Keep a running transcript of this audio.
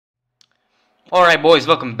Alright boys,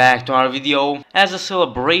 welcome back to our video. As a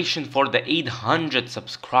celebration for the 800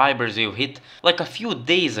 subscribers you hit like a few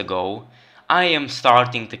days ago, I am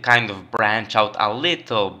starting to kind of branch out a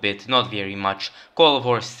little bit, not very much. Call of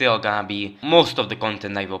War is still gonna be most of the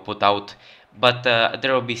content I will put out, but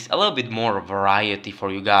there will be a little bit more variety for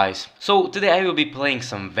you guys. So today I will be playing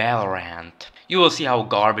some Valorant. You will see how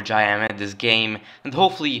garbage I am at this game, and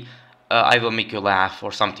hopefully I will make you laugh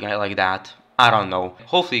or something like that. I don't know.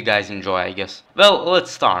 Hopefully you guys enjoy, I guess. Well,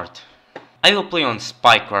 let's start. I will play on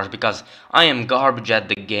Spike Rush because I am garbage at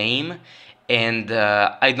the game, and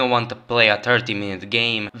I don't want to play a 30-minute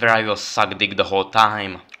game where I will suck dick the whole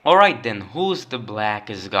time. Alright then, who's the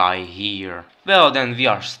blackest guy here? Well then, we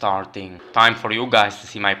are starting. Time for you guys to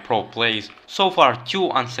see my pro plays. So far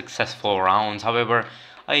 2 unsuccessful rounds, however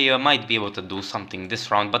I might be able to do something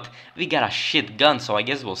this round, but we got a shit gun, so I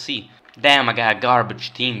guess we'll see. Damn, I got a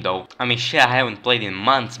garbage team though. I mean shit, I haven't played in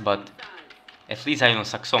months, but at least I don't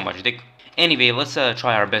suck so much dick. Anyway, let's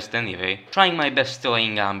try our best anyway. Trying my best still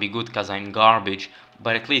ain't gonna be good cause I'm garbage,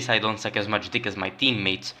 but at least I don't suck as much dick as my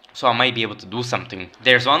teammates, so I might be able to do something.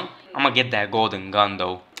 There's one. I'ma get that golden gun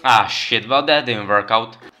though. Ah shit, well that didn't work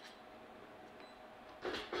out.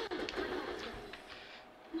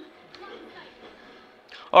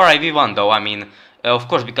 Alright, we won though, I mean, of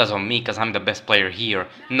course because of me, because I'm the best player here.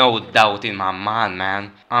 No doubt in my mind,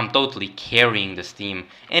 man. I'm totally carrying this team.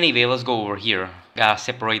 Anyway, let's go over here. Gotta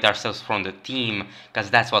separate ourselves from the team,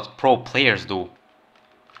 because that's what pro players do.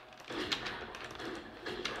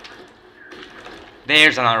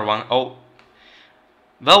 There's another one. Oh.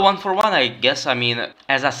 Well, 1 for 1, I guess. I mean,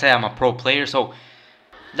 as I said, I'm a pro player, so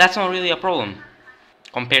that's not really a problem.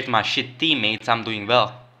 Compared to my shit teammates, I'm doing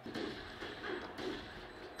well.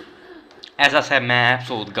 As I said, man,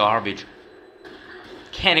 absolute garbage.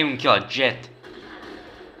 Can't even kill a jet.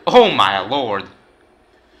 Oh my lord.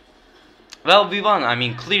 Well, we won, I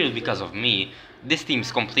mean, clearly because of me. This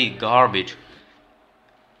team's complete garbage.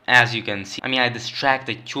 As you can see. I mean, I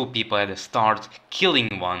distracted 2 people at the start,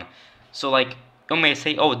 killing one. So, like, you may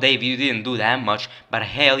say, oh, Dave, you didn't do that much. But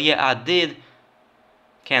hell yeah, I did.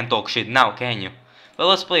 Can't talk shit now, can you? Well,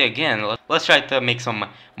 let's play again. Let's try to make some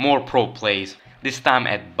more pro plays. This time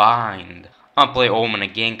at Bind. I'll play Omen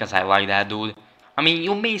again cause I like that dude. I mean,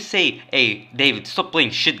 you may say, hey David, stop playing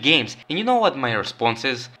shit games. And you know what my response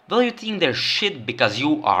is? Well, you think they're shit because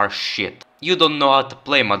you are shit. You don't know how to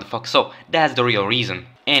play, motherfucker, so that's the real reason.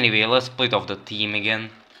 Anyway, let's split off the team again.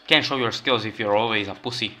 Can't show your skills if you're always a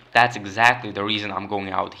pussy. That's exactly the reason I'm going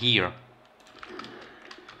out here.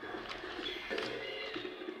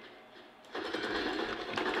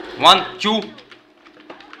 One, two.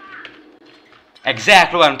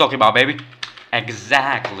 Exactly what I'm talking about, baby.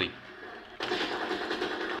 Exactly.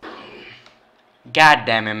 God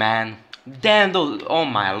damn it, man. Damn those. Oh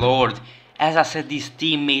my lord. As I said, these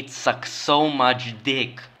teammates suck so much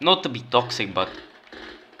dick. Not to be toxic, but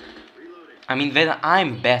I mean, when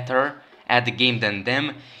I'm better at the game than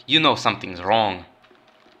them, you know something's wrong.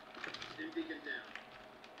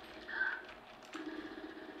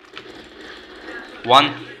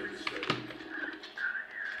 One.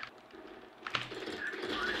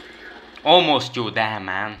 Almost you, damn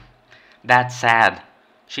man. That's sad.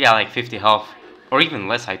 She got like 50 health. Or even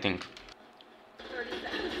less, I think.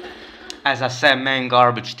 As I said, man,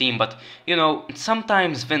 garbage team, but you know,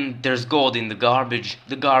 sometimes when there's gold in the garbage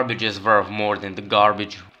is worth more than the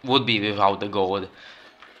garbage would be without the gold.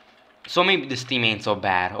 So maybe this team ain't so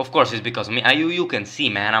bad. Of course it's because of me. You can see,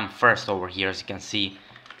 man, I'm first over here, as you can see.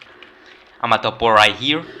 I'm at the top right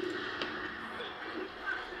here.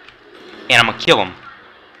 And I'm gonna kill him.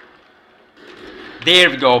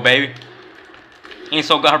 There we go, baby. Ain't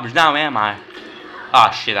so garbage now, am I?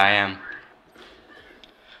 Ah, shit, I am.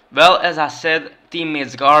 Well, as I said,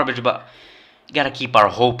 teammates garbage, but gotta keep our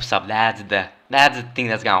hopes up. That's the thing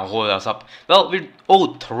that's gonna hold us up. Well, we're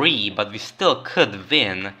 0-3, but we still could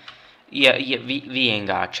win. Yeah, we ain't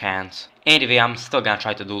got a chance. Anyway, I'm still gonna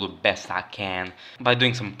try to do the best I can by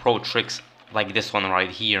doing some pro tricks like this one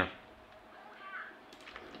right here.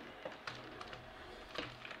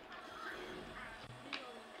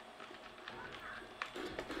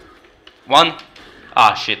 One.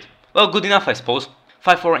 Ah, shit. Well, good enough, I suppose.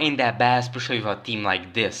 5-4 ain't that bad, especially with a team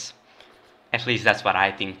like this. At least that's what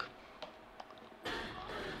I think.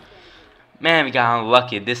 Man, we got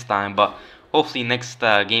unlucky this time, but hopefully next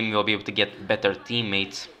game we'll be able to get better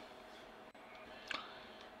teammates.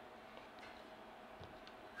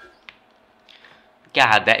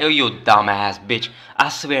 God damn, you dumbass bitch. I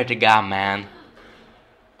swear to God, man.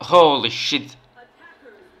 Holy shit.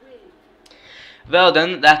 Well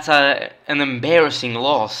then, that's an embarrassing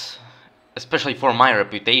loss. especially for my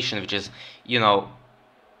reputation, which is, you know,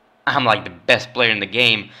 I'm like the best player in the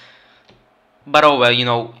game. But oh well, you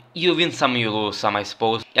know, you win some, you lose some, I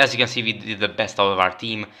suppose. As you can see, we did the best out of our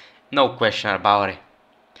team, no question about it.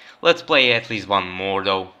 Let's play at least one more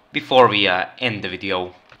though, before we end the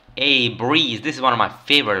video. Hey, Breeze, this is one of my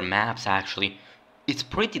favorite maps actually. It's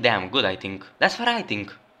pretty damn good, I think. That's what I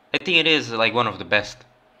think. I think it is like one of the best.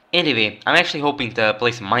 Anyway, I'm actually hoping to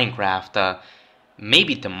play some Minecraft,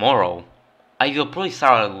 maybe tomorrow. I will probably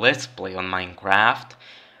start a let's play on Minecraft,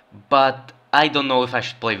 but I don't know if I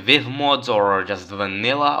should play with mods or just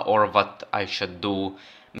vanilla or what I should do.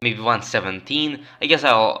 Maybe 1.17. I guess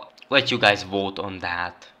I'll let you guys vote on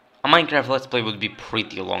that. A Minecraft let's play would be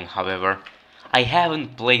pretty long, however. I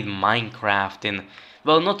haven't played Minecraft in,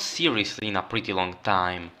 well, not seriously in a pretty long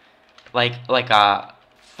time. Like a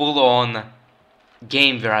full-on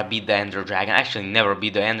game where I beat the Ender Dragon. I actually never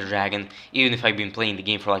beat the Ender Dragon, even if I've been playing the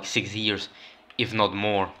game for like 6 years, if not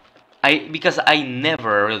more. Because I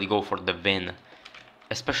never really go for the win,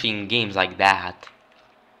 especially in games like that.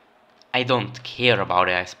 I don't care about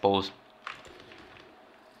it, I suppose.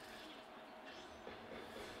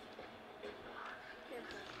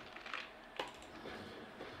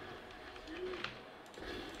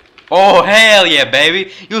 Oh hell yeah,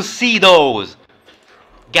 baby! You see those?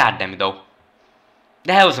 God damn it though.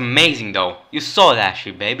 That was amazing though. You saw that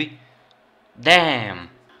shit, baby. Damn.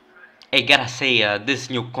 Hey, gotta say, this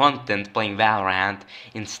new content playing Valorant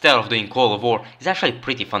instead of doing Call of War is actually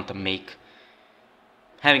pretty fun to make.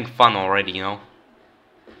 Having fun already, you know.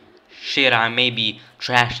 Shit, I may be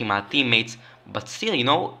trashing my teammates, but still, you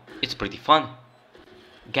know, it's pretty fun.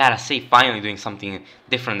 Gotta say, finally doing something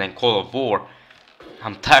different than Call of War.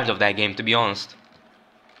 I'm tired of that game, to be honest.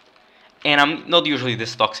 And I'm not usually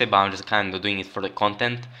this toxic, but I'm just kind of doing it for the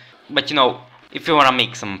content. But you know, if you wanna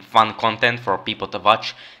make some fun content for people to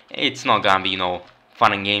watch, it's not gonna be, you know,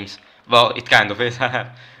 fun and games. Well, it kind of is.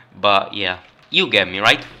 But yeah, you get me,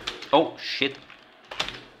 right? Oh, shit.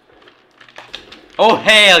 Oh,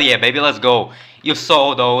 hell yeah, baby, let's go. You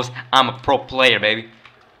saw those. I'm a pro player, baby.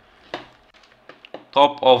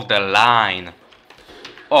 Top of the line.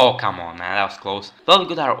 Oh, come on, man, that was close. Well,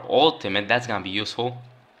 we got our ultimate, that's gonna be useful.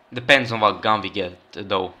 Depends on what gun we get,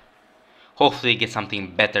 though. Hopefully get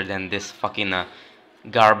something better than this fucking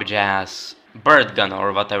garbage ass bird gun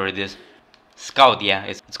or whatever it is. Scout, yeah,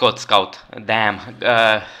 it's called Scout. Damn,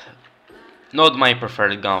 not my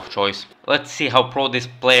preferred gun of choice. Let's see how pro this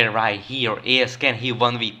player right here is. Can he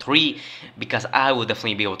 1v3? Because I would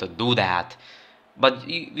definitely be able to do that. But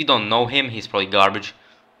we don't know him, he's probably garbage.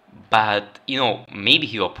 But, you know, maybe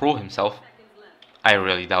he will pro himself. I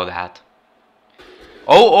really doubt that.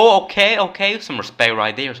 Oh, okay, some respect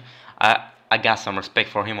right there. I got some respect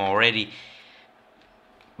for him already.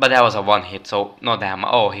 But that was a one hit, so no damn.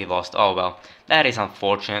 Oh, he lost. Oh well, that is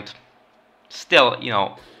unfortunate. Still, you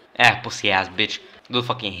know, pussy ass bitch. Do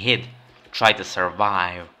fucking hit. Try to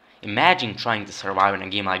survive. Imagine trying to survive in a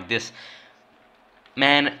game like this.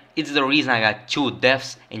 Man, it's the reason I got 2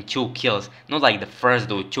 deaths and 2 kills. Not like the first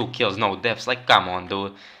dude, 2 kills, no deaths. Like, come on,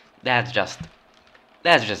 dude. That's just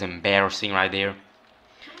embarrassing right there.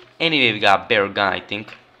 Anyway, we got a better gun, I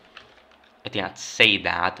think. I think I'd say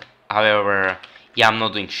that. However, yeah, I'm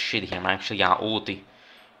not doing shit here. I'm actually gonna ulti.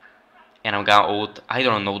 And I'm gonna ult. I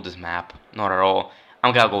don't know this map. Not at all.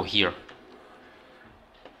 I'm gonna go here.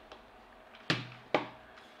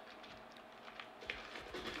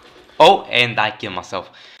 Oh, and I kill myself.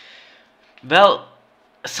 Well,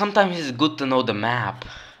 sometimes it's good to know the map.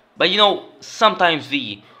 But you know, sometimes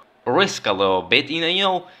we risk a little bit. You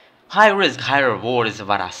know, high risk, high reward is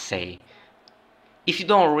what I say. If you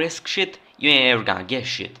don't risk shit, you ain't ever gonna get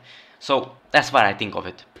shit. So that's what I think of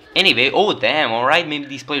it. Anyway, oh damn, alright, maybe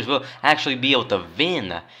these players will actually be able to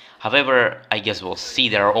win. However, I guess we'll see.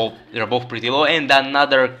 They're both pretty low, and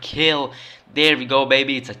another kill. There we go,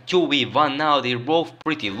 baby. It's a 2v1 now. They're both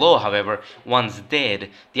pretty low, however. One's dead.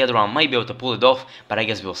 The other one might be able to pull it off, but I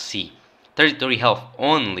guess we'll see. 33 health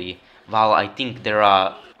only, while I think their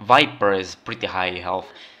Viper is pretty high health.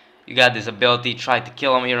 You got this ability, try to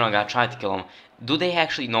kill him. You're not gonna try to kill him. Do they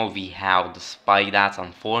actually know we have the spike? That's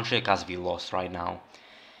unfortunate, because we lost right now.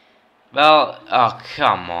 Well, oh,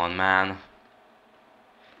 come on, man.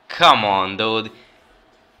 Come on, dude.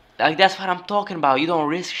 Like, that's what I'm talking about. You don't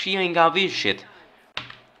risk shit, you ain't gonna win shit.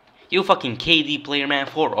 You fucking KD player, man.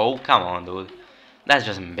 4-0. Come on, dude. That's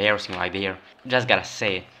just embarrassing right there. Just gotta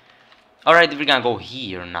say. Alright, we're gonna go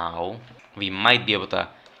here now. We might be able to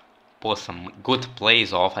pull some good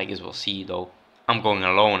plays off. I guess we'll see, though. I'm going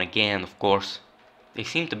alone again, of course. They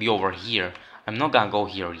seem to be over here. I'm not gonna go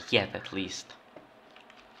here yet, at least.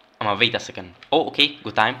 I'm gonna wait a second. Oh, okay.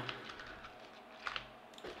 Good time.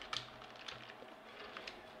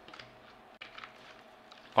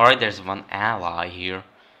 Alright, there's one ally here.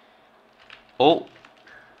 Oh.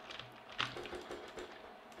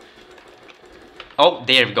 Oh,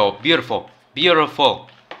 there we go. Beautiful. Beautiful.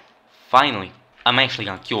 Finally. I'm actually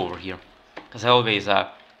gonna queue over here. Because I always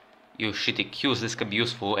use shitty queues. This could be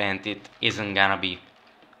useful and it isn't gonna be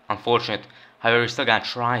unfortunate. However, we're still gonna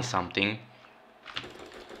try something.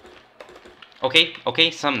 Okay,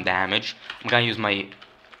 okay, some damage. I'm gonna use my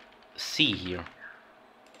C here.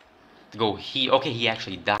 To go here. Okay, he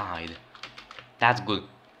actually died. That's good.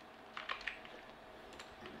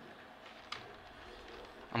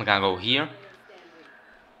 I'm gonna go here.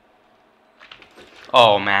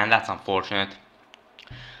 Oh man, that's unfortunate.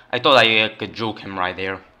 I thought I could juke him right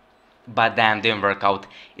there. But damn, didn't work out.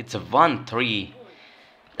 It's a 1-3.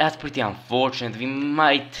 That's pretty unfortunate. We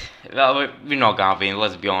might... Well, we're not gonna win,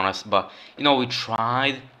 let's be honest. But, you know, we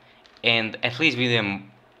tried. And at least we didn't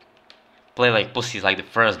play like pussies like the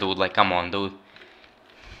first dude. Like, come on, dude.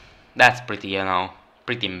 That's pretty, you know,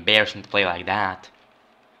 pretty embarrassing to play like that.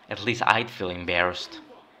 At least I'd feel embarrassed.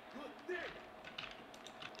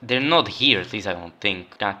 They're not here, at least I don't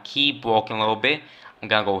think. Gonna keep walking a little bit. I'm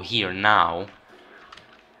gonna go here now.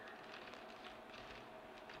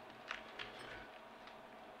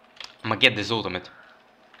 I'm gonna get this ultimate.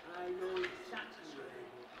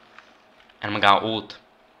 And I'm gonna ult.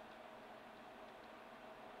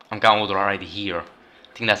 I'm gonna ult right here.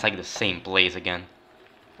 I think that's like the same place again.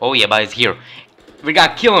 Oh yeah, but it's here. We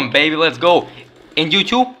gotta kill him, baby, let's go. And you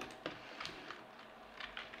too?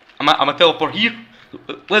 I'm gonna teleport here.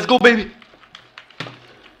 Let's go, baby.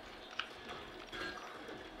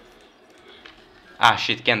 Ah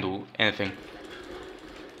shit, can't do anything.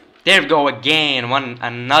 There we go again.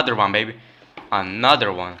 Another one, baby.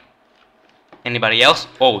 Another one. Anybody else?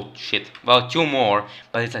 Oh shit. Well, two more.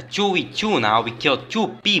 But it's a 2v2 now. We killed two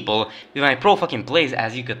people with my pro fucking plays,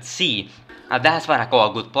 as you could see. Now that's what I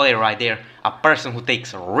call a good player right there. A person who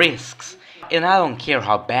takes risks. And I don't care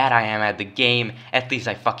how bad I am at the game. At least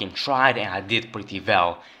I fucking tried and I did pretty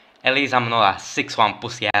well. At least I'm not a 6-1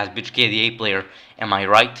 pussy ass bitch KDA player. Am I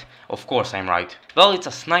right? Of course I'm right. Well, it's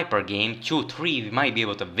a sniper game. 2-3. We might be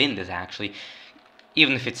able to win this actually.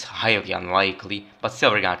 Even if it's highly unlikely. But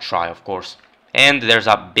still we're gonna try, of course. And there's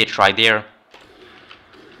a bitch right there.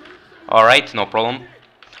 Alright, no problem.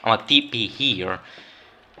 I'm gonna TP here.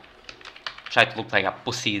 Try to look like a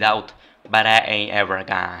pussied out. But that ain't ever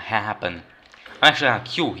gonna happen. I'm actually gonna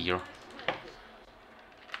queue here.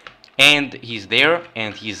 And he's there,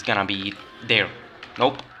 and he's gonna be there.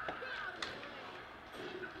 Nope.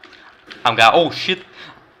 I'm gonna... Oh shit!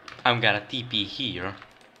 I'm gonna TP here.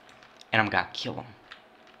 And I'm gonna kill him.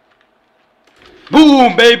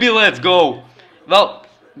 Boom, baby, let's go! Well,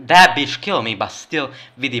 that bitch killed me, but still,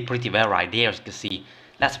 we did pretty well right there, as you can see.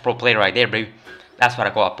 That's a pro player right there, baby. That's what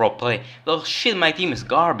I call a pro play. Well, shit, my team is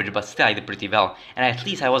garbage, but still I did pretty well. And at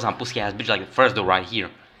least I wasn't a pussy ass bitch like the first dude right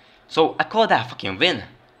here. So, I call that a fucking win.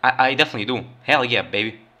 I definitely do. Hell yeah,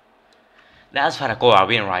 baby. That's what I call a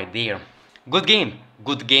win right there. Good game.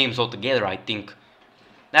 Good games altogether, I think.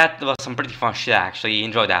 That was some pretty fun shit, actually.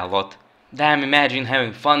 Enjoyed that a lot. Damn, imagine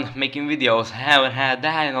having fun making videos. Haven't had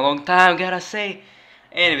that in a long time, gotta say.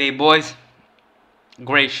 Anyway, boys.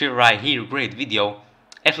 Great shit right here. Great video.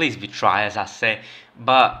 At least we try, as I say.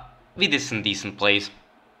 But we did some decent plays.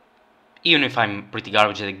 Even if I'm pretty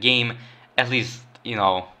garbage at the game, at least, you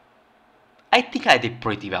know, I think I did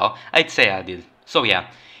pretty well. I'd say I did. So yeah.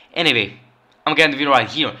 Anyway, I'm getting the video right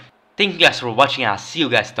here. Thank you guys for watching, and I'll see you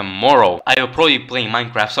guys tomorrow. I will probably be playing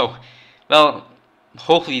Minecraft, so, well,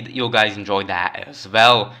 hopefully you guys enjoyed that as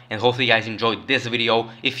well. And hopefully you guys enjoyed this video.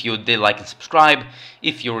 If you did, like and subscribe,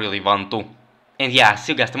 if you really want to. And yeah,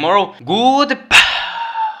 see you guys tomorrow. Goodbye.